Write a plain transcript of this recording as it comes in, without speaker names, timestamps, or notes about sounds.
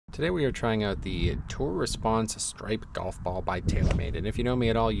Today we are trying out the Tour Response Stripe Golf Ball by Taylormade. And if you know me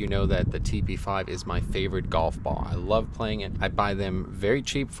at all, you know that the TP5 is my favorite golf ball. I love playing it. I buy them very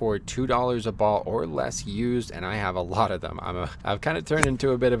cheap for $2 a ball or less used, and I have a lot of them. I've kind of turned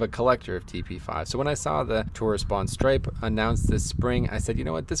into a bit of a collector of TP5. So when I saw the Tour Response Stripe announced this spring, I said, you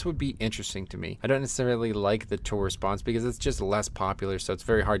know what, this would be interesting to me. I don't necessarily like the Tour Response because it's just less popular, so it's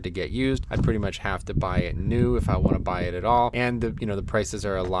very hard to get used. I pretty much have to buy it new if I want to buy it at all. And the prices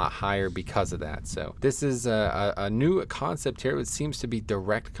are a lot higher because of that. So this is a new concept here. It seems to be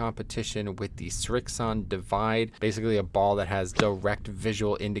direct competition with the Srixon Divide, basically a ball that has direct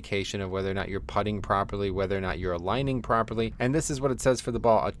visual indication of whether or not you're putting properly, whether or not you're aligning properly. And this is what it says for the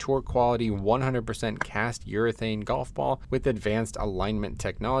ball: a tour quality 100% cast urethane golf ball with advanced alignment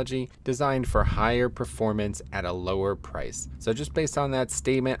technology designed for higher performance at a lower price. So just based on that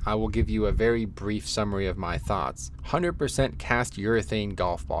statement, I will give you a very brief summary of my thoughts. 100% cast urethane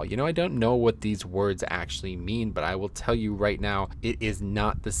golf ball. I don't know what these words actually mean, but I will tell you right now, it is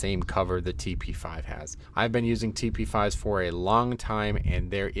not the same cover the TP5 has. I've been using TP5s for a long time, and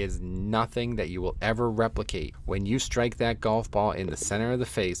there is nothing that you will ever replicate. When you strike that golf ball in the center of the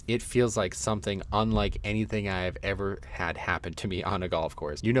face, it feels like something unlike anything I have ever had happen to me on a golf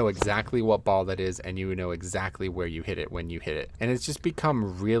course. You know exactly what ball that is, and you know exactly where you hit it when you hit it. And it's just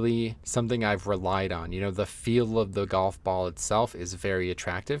become really something I've relied on. The feel of the golf ball itself is very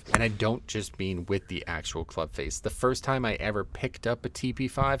attractive. And I don't just mean with the actual club face. The first time I ever picked up a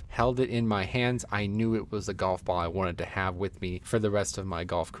TP5, held it in my hands, I knew it was a golf ball I wanted to have with me for the rest of my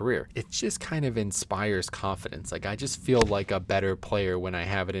golf career. It just kind of inspires confidence. Like, I just feel like a better player when I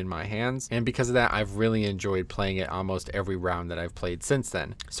have it in my hands. And because of that, I've really enjoyed playing it almost every round that I've played since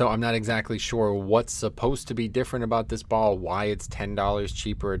then. So I'm not exactly sure what's supposed to be different about this ball, why it's $10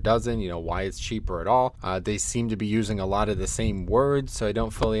 cheaper a dozen, why it's cheaper at all. They seem to be using a lot of the same words, so I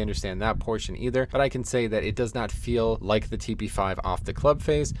don't fully understand that portion either, but I can say that it does not feel like the TP5 off the club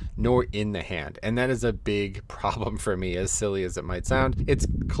face nor in the hand, and that is a big problem for me. As silly as it might sound, it's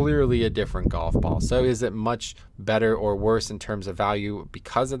clearly a different golf ball. So is it much better or worse in terms of value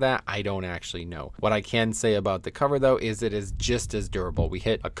because of that? I don't actually know. What I can say about the cover though is it is just as durable. We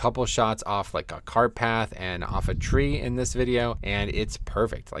hit a couple shots off like a cart path and off a tree in this video, and it's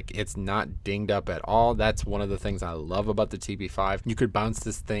perfect. Like, it's not dinged up at all. That's one of the things I love about the TP5. You could bounce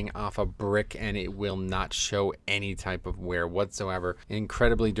this thing off a brick and it will not show any type of wear whatsoever.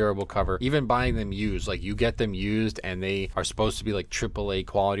 Incredibly durable cover. Even buying them used, like, you get them used and they are supposed to be like AAA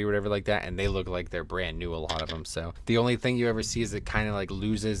quality or whatever like that, and they look like they're brand new, a lot of them. So the only thing you ever see is it kind of like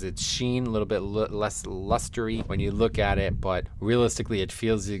loses its sheen, a little bit less lustery when you look at it, but realistically it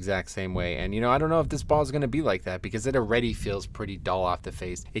feels the exact same way. And I don't know if this ball is going to be like that because it already feels pretty dull off the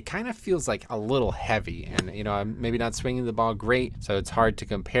face. It kind of feels like a little heavy, and I'm maybe not swinging the ball great, so it's hard to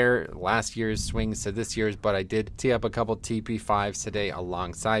compare last year's swings to this year's, but I did tee up a couple TP5s today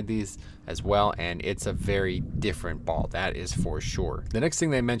alongside these as well, and it's a very different ball, that is for sure. The next thing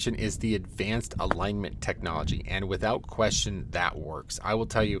they mention is the advanced alignment technology, and without question that works. I will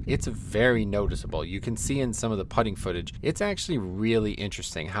tell you, it's very noticeable. You can see in some of the putting footage, it's actually really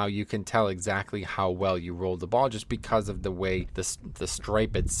interesting how you can tell exactly how well you rolled the ball just because of the way the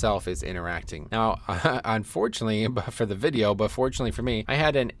stripe itself is interacting. Now unfortunately for the video, but fortunately for me, I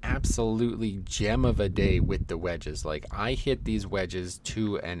had an absolutely gem of a day with the wedges. Like, I hit these wedges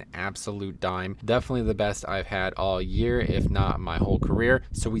to an absolute dime. Definitely the best I've had all year, if not my whole career.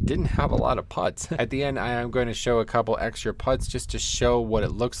 So we didn't have a lot of putts. At the end, I am going to show a couple extra putts just to show what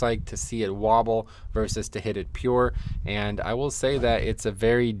it looks like to see it wobble versus to hit it pure. And I will say that it's a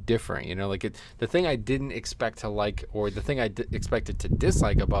very different, the thing I didn't expect to like, or the thing I expected to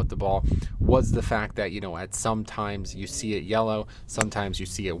dislike about the ball was the fact that, at sometimes you see it yellow, sometimes you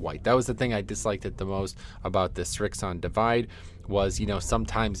see it white. That was the thing I disliked it the most about the Srixon Divide. Was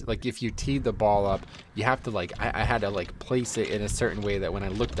sometimes, like, if you tee the ball up, you have to I had to place it in a certain way that when I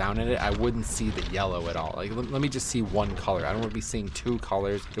looked down at it, I wouldn't see the yellow at all. Like, let me just see one color. I don't want to be seeing two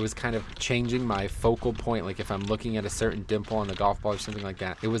colors. It was kind of changing my focal point. Like, if I'm looking at a certain dimple on the golf ball or something like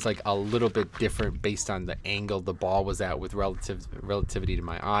that, it was like a little bit different based on the angle the ball was at with relativity to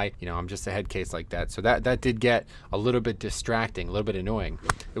my eye. I'm just a head case like that. So that did get a little bit distracting, a little bit annoying.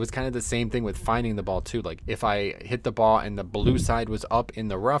 It was kind of the same thing with finding the ball too. Like, if I hit the ball and the blue side was up in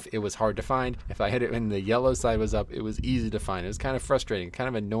the rough, it was hard to find. If I hit it and the yellow side was up, it was easy to find. It was kind of frustrating, kind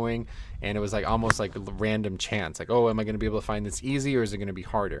of annoying, and it was like almost like a random chance. Like, oh, am I going to be able to find this easy, or is it going to be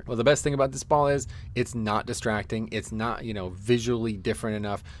harder? Well, the best thing about this ball is it's not distracting. It's not, visually different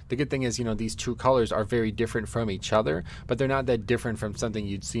enough. The good thing is, these two colors are very different from each other, but they're not that different from something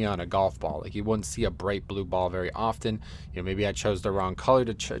you'd see on a golf ball. Like, you wouldn't see a bright blue ball very often. Maybe I chose the wrong color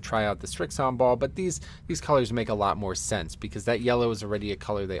to try out the Strixon ball, but these colors make a lot more sense because that yellow is already a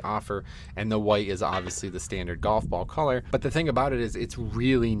color they offer, and the white is obviously the standard golf ball color. But the thing about it is it's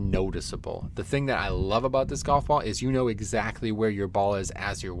really noticeable. The thing that I love about this golf ball is you know exactly where your ball is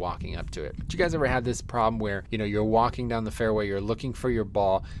as you're walking up to it. Did you guys ever have this problem where, you know, you're walking down the fairway, you're looking for your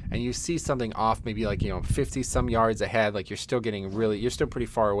ball, and you see something off maybe like, you know, 50 some yards ahead, like you're still pretty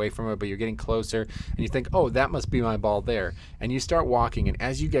far away from it, but you're getting closer, and you think, oh, that must be my ball there. And you start walking, and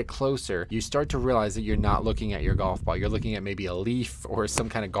as you get closer, you start to realize that you're not looking at your golf ball. You're looking at maybe a leaf or some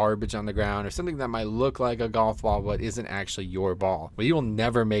kind of garbage on the ground or something that might look like a golf ball but isn't actually your ball. Well, you will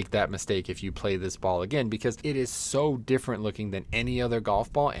never make that mistake if you play this ball again, because it is so different looking than any other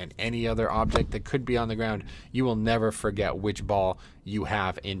golf ball and any other object that could be on the ground. You will never forget which ball you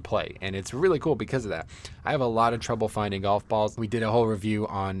have in play, and it's really cool because of that. I have a lot of trouble finding golf balls. We did a whole review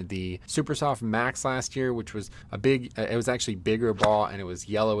on the Super Soft Max last year, which was a big, it was actually bigger ball, and it was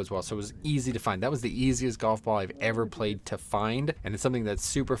yellow as well, so it was easy to find. That was the easiest golf ball I've ever played to find, and it's something that's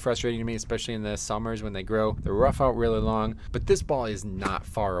super frustrating to me, especially in the summers when they grow the rough out really long. But this ball is not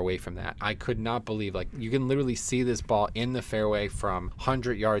far away from that. I could not believe, like, you can literally see this ball in the fairway from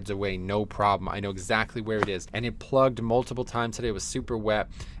 100 yards away, no problem. I know exactly where it is, and it plugged multiple times today. It was super wet,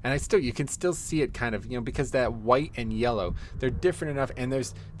 and you can still see it kind of, you know, because that white and yellow, they're different enough, and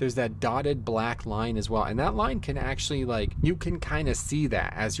there's that dotted black line as well, and that line can actually, like, you can kind of see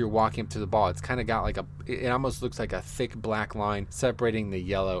that as you're walking up to the ball. It's kind of got like it almost looks like a thick black line separating the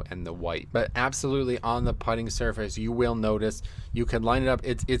yellow and the white. But absolutely on the putting surface, you will notice, you can line it up.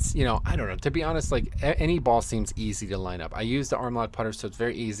 It's you know, I don't know, to be honest, like any ball seems easy to line up. I use the arm lock putter, so it's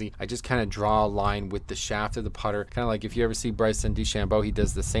very easy. I just kind of draw a line with the shaft of the putter, kind of like if you ever see Bryson DeChambeau, he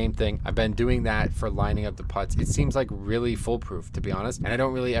does the same thing. I've been doing that for lining up the putts. It seems like really foolproof, to be honest, and I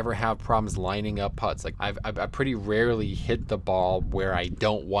don't really ever have problems lining up putts. Like I pretty rarely hit the ball where I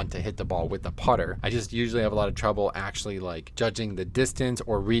don't want to hit the ball with the putter. I just usually have a lot of trouble actually like judging the distance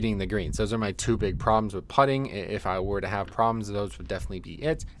or reading the greens. Those are my two big problems with putting. If I were to have problems, those would definitely be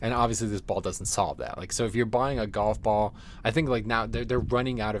it. And obviously this ball doesn't solve that. Like, so if you're buying a golf ball, I think like now they're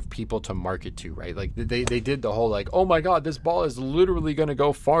running out of people to market to, right? Like they did the whole like, oh my God, this ball is literally going to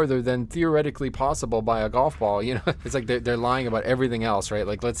go farther than theoretically possible by a golf ball. You know, it's like they're lying about everything else, right?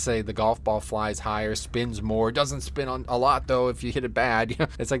 Like, let's say the golf ball flies higher, spins more, doesn't spin on a lot though if you hit it bad. You know,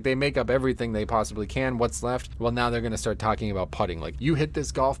 it's like they make up everything they possibly can. What's left? Well, now they're going to start talking about putting. Like, you hit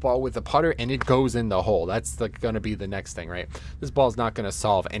this golf ball with a putter and it goes in the hole. That's like going to be the next thing, right? This ball is not going to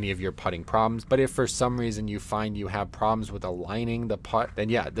solve any of your putting problems. But if for some reason you find you have problems with aligning the putt, then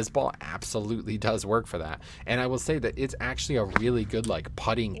yeah, this ball absolutely does work for that. And I will say that it's actually a really good like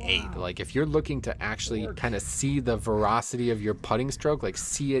putting aid. Like, if you're looking to actually kind of see the veracity of your putting stroke, like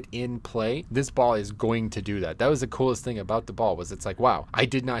see it in play, this ball is going to do that. That was the coolest thing about the ball, was it's like, wow, I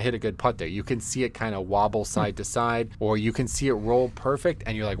did not hit a good putt there. You can see it kind of wobble side to side, or you can see it roll perfect,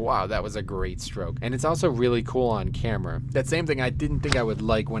 and you're like, wow, that was a great stroke. And it's also really cool on camera. That same thing I didn't think I would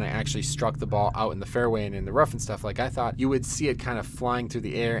like when I actually struck the ball out in the fairway and in the rough and stuff. Like, I thought you would see it kind of flying through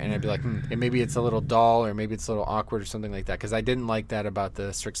the air, and I'd be like, and maybe it's a little dull, or maybe it's a little awkward or something like that, because I didn't like that about the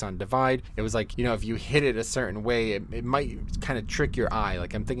Strixon Divide. It was like, you know, if you hit it a certain way, it might kind of trick your eye.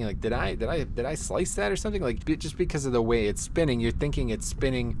 Like, I'm thinking like, did I slice that or something? Like, just because of the way it's spinning, you're thinking it's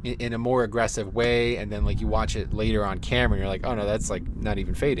spinning in a more aggressive way, and then like you watch it later on camera and you're like, oh no, that's like not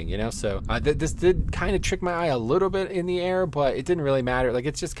even fading, you know? So this did kind of trick my eye a little bit in the air, but it didn't really matter. Like,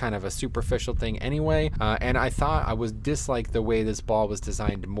 it's just kind of a superficial thing anyway. And I thought I was disliked the way this ball was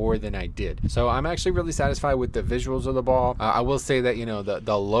designed more than I did. So I'm actually really satisfied with the visuals of the ball. I will say that, you know,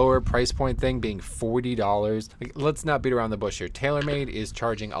 the lower price point thing being $40, like, let's not beat around the bush here. Taylormade is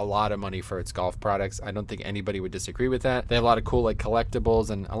charging a lot of money for its golf products. I don't think anybody would disagree with that. They have a lot of cool like collectibles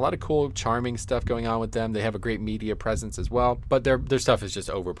and a lot of cool charming stuff going on with them. They have a great media presence as well, but their stuff is just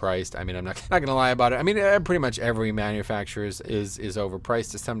overpriced. I mean, I'm not gonna lie about it. I mean, pretty much every manufacturer is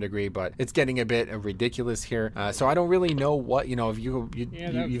overpriced to some degree, but it's getting a bit ridiculous here. So I don't really know what, you know, if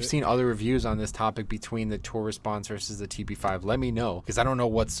you've seen other reviews on this topic between the Tour Response versus the TP5, let me know, because I don't know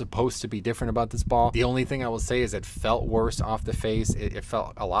what's supposed to be different about this ball. The only thing I will say is it felt worse off the face. It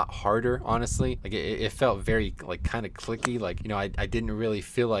felt a lot harder, honestly. Like, it felt very like kind of clicky. Like, you know, I didn't really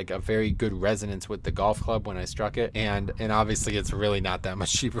feel like a very good resonance with the golf club when I struck it, and obviously it's really not that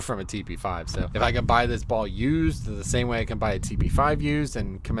much cheaper from a TP5. So if I could buy this ball used the same way I can buy a TP5 used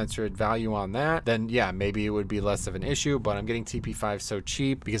and commensurate value on that, then yeah, maybe it would be less of an issue. But I'm getting TP5 so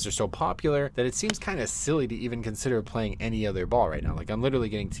cheap because they're so popular that it seems kind of silly to even consider playing any other ball right now. Like, I'm literally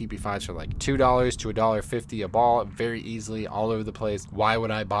getting TP5s for like $2 to $1.50 a ball very easily all over the place. Why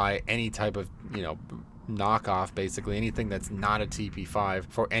would I buy any type of, you know, knockoff, basically anything that's not a TP5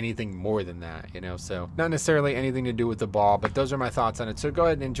 for anything more than that, you know. So not necessarily anything to do with the ball, but those are my thoughts on it. So go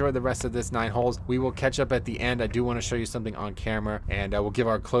ahead and enjoy the rest of this 9 holes. We will catch up at the end. I do want to show you something on camera, and we'll give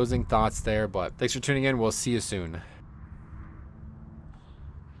our closing thoughts there. But thanks for tuning in. We'll see you soon.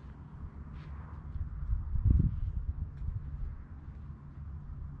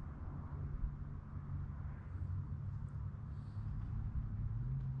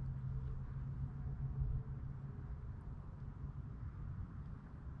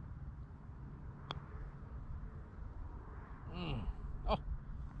 Oh,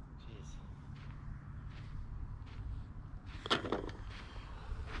 jeez.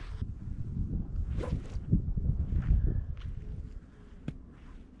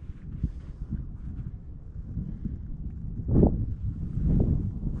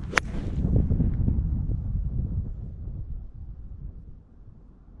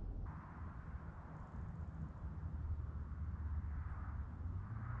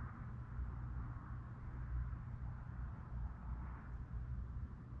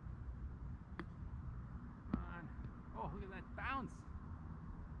 Oh, look at that bounce.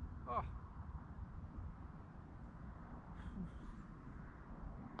 Oh.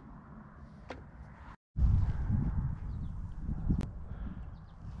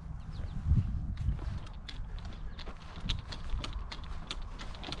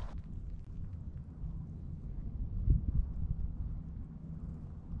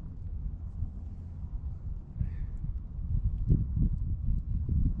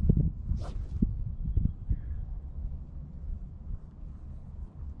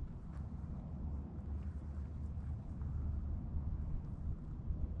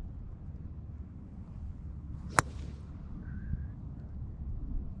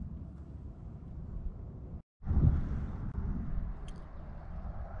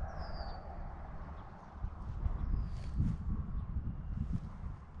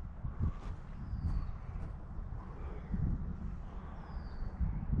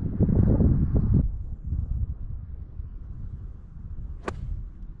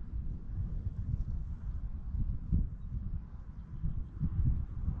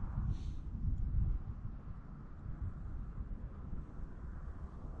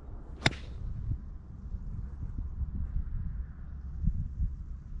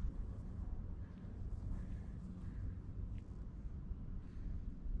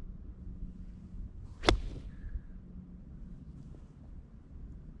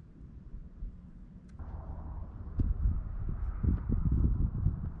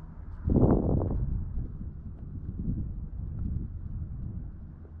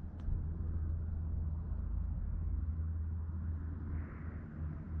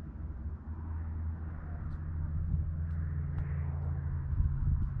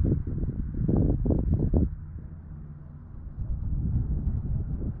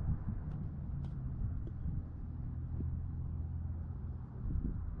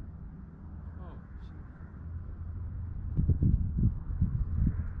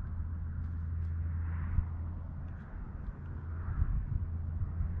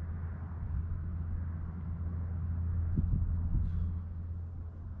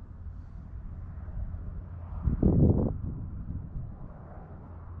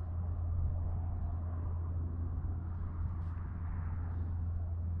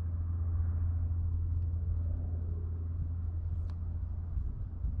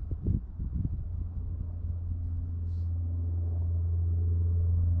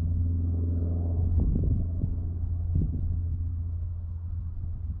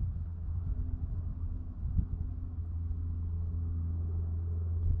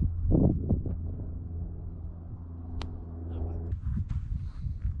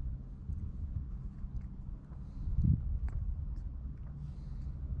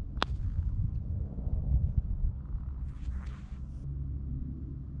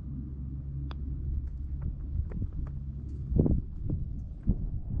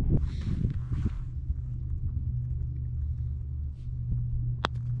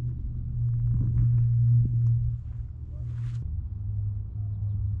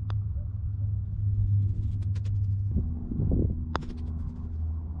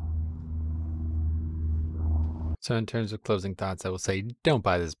 So in terms of closing thoughts, I will say don't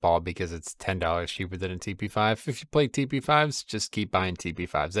buy this ball because it's $10 cheaper than a TP5. If you play TP5s, just keep buying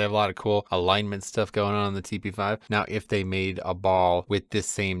TP5s. They have a lot of cool alignment stuff going on the TP5. Now, if they made a ball with this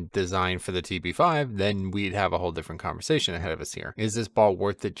same design for the TP5, then we'd have a whole different conversation ahead of us here. Is this ball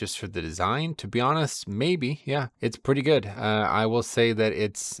worth it just for the design? To be honest, maybe. Yeah, it's pretty good. I will say that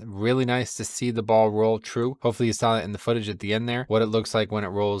it's really nice to see the ball roll true. Hopefully you saw it in the footage at the end there. What it looks like when it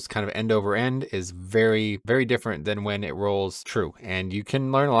rolls kind of end over end is very, very different than when it rolls true. And you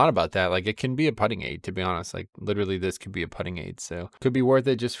can learn a lot about that. Like, it can be a putting aid, to be honest. Like, literally this could be a putting aid. So could be worth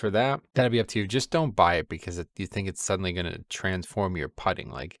it just for that. That'll be up to you. Just don't buy it because you think it's suddenly going to transform your putting.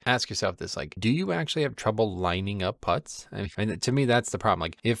 Like, ask yourself this, like, do you actually have trouble lining up putts? I mean, to me, that's the problem.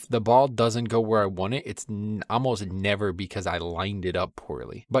 Like, if the ball doesn't go where I want it, it's almost never because I lined it up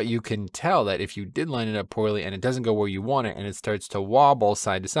poorly. But you can tell that if you did line it up poorly and it doesn't go where you want it and it starts to wobble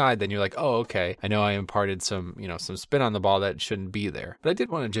side to side, then you're like, oh, okay, I know I imparted some, some spin on the ball that shouldn't be there. But I did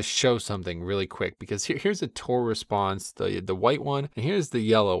want to just show something really quick because here's a tour response, the white one, and here's the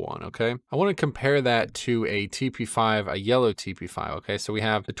yellow one, okay? I want to compare that to a TP5, a yellow TP5, okay? So we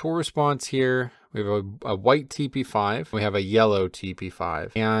have the tour response here. We have a white TP5. We have a yellow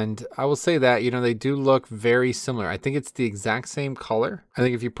TP5. And I will say that, they do look very similar. I think it's the exact same color. I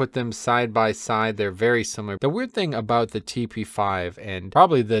think if you put them side by side, they're very similar. The weird thing about the TP5 and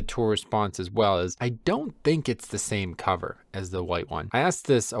probably the tour response as well is I don't think it's the same cover as the white one. I asked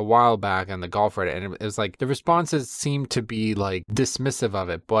this a while back on the golf Reddit and it was like the responses seem to be like dismissive of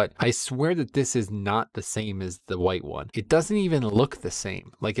it, but I swear that this is not the same as the white one. It doesn't even look the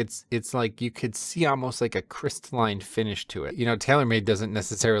same. Like it's like you could see almost like a crystalline finish to it. Taylormade doesn't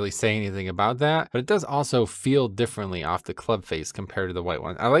necessarily say anything about that, but it does also feel differently off the club face compared to the white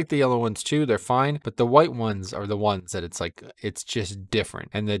one. I like the yellow ones too, they're fine, but the white ones are the ones that it's like, it's just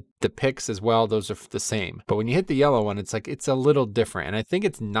different. And the picks as well, those are the same. But when you hit the yellow one, it's like, it's a little different. And I think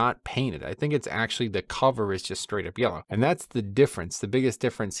it's not painted. I think it's actually the cover is just straight up yellow. And that's the difference. The biggest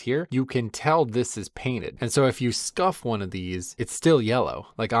difference here, you can tell this is painted. And so if you scuff one of these, it's still yellow,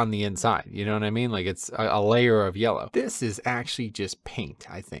 like on the inside, you know what I mean? Like it's a layer of yellow. This is actually just paint,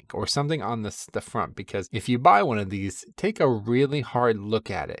 I think, or something on the front, because if you buy one of these, take a really hard look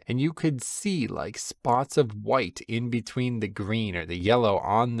at it and you could see like spots of white in between the green or the yellow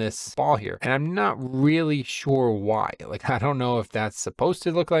on this ball here. And I'm not really sure why. Like, I don't know if that's supposed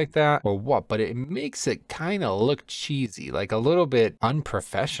to look like that or what, but it makes it kind of look cheesy, like a little bit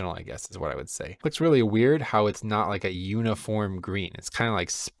unprofessional, I guess is what I would say. Looks really weird how it's not like a uniform green. It's kind of like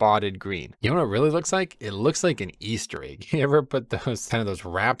spotted green. You know what it really looks like? It looks like an Easter egg. You ever put those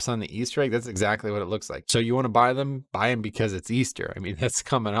wraps on the Easter egg? That's exactly what it looks like. So you want to buy them because it's Easter. I mean, that's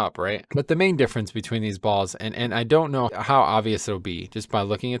coming up, right? But the main difference between these balls, and I don't know how obvious it'll be just by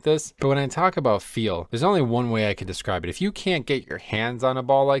looking at this, but when I talk about feel, there's only one way I could describe it. If you can't get your hands on a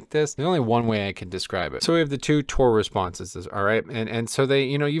ball like this, there's only one way I can describe it. So we have the two tour responses, all right? And so they,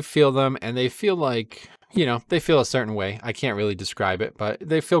 you feel them and they feel like, they feel a certain way. I can't really describe it, but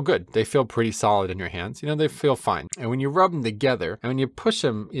they feel good. They feel pretty solid in your hands. They feel fine. And when you rub them together and when you push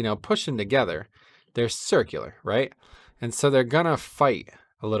them together, they're circular, right? And so they're gonna fight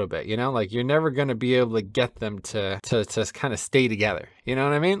a little bit, like you're never going to be able to get them to kind of stay together. You know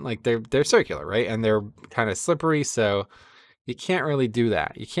what I mean? Like they're circular, right? And they're kind of slippery. So you can't really do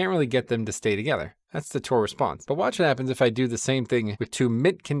that. You can't really get them to stay together. That's the tour response. But watch what happens if I do the same thing with two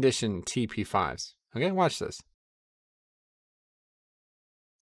mint condition TP5s. Okay, watch this.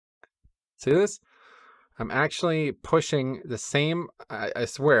 See this? I'm actually pushing the same, I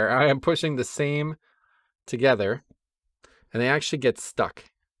swear, I am pushing the same together and they actually get stuck.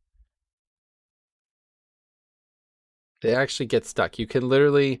 They actually get stuck. You can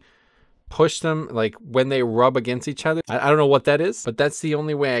literally push them like when they rub against each other. I don't know what that is, but that's the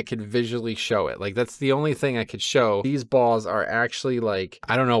only way I could visually show it. Like that's the only thing I could show. These balls are actually like,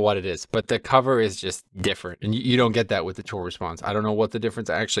 I don't know what it is, but the cover is just different. And you don't get that with the tour response. I don't know what the difference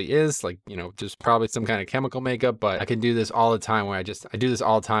actually is. Like, just probably some kind of chemical makeup, but I can do this all the time where I do this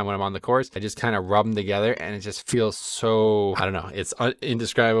all the time when I'm on the course. I just kind of rub them together and it just feels so, I don't know, it's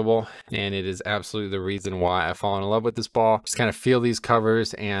indescribable. And it is absolutely the reason why I've fallen in love with this ball. Just kind of feel these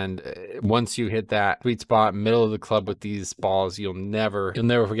covers, and once you hit that sweet spot middle of the club with these balls, you'll never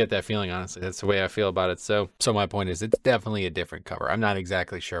forget that feeling. Honestly, that's the way I feel about it. So my point is, it's definitely a different cover. I'm not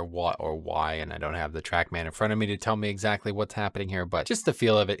exactly sure what or why, and I don't have the TrackMan in front of me to tell me exactly what's happening here, but just the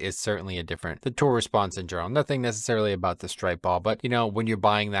feel of it is certainly a different. The tour response in general, nothing necessarily about the stripe ball, but when you're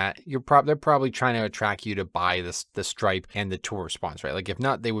buying that, they're probably trying to attract you to buy the stripe and the tour response, right? Like if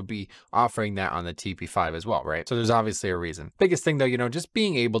not, they would be offering that on the TP5 as well, right? So there's obviously a reason. Biggest thing though, just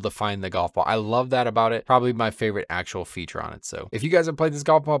being able to find the golf ball. I love that about it. Probably my favorite actual feature on it. So if you guys have played this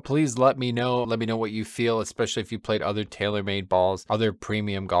golf ball, please let me know. Let me know what you feel, especially if you played other Taylormade balls, other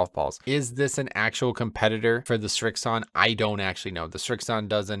premium golf balls. Is this an actual competitor for the Srixon? I don't actually know. The Srixon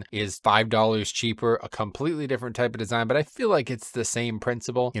dozen is $5 cheaper, a completely different type of design, but I feel like it's the same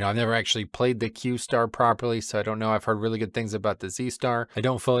principle. You know, I've never actually played the Q Star properly, so I don't know. I've heard really good things about the Z Star. I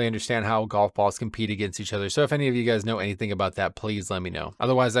don't fully understand how golf balls compete against each other. So if any of you guys know anything about that, please let me know.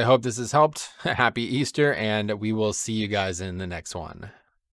 Otherwise, I hope this has helped. Happy Easter, and we will see you guys in the next one.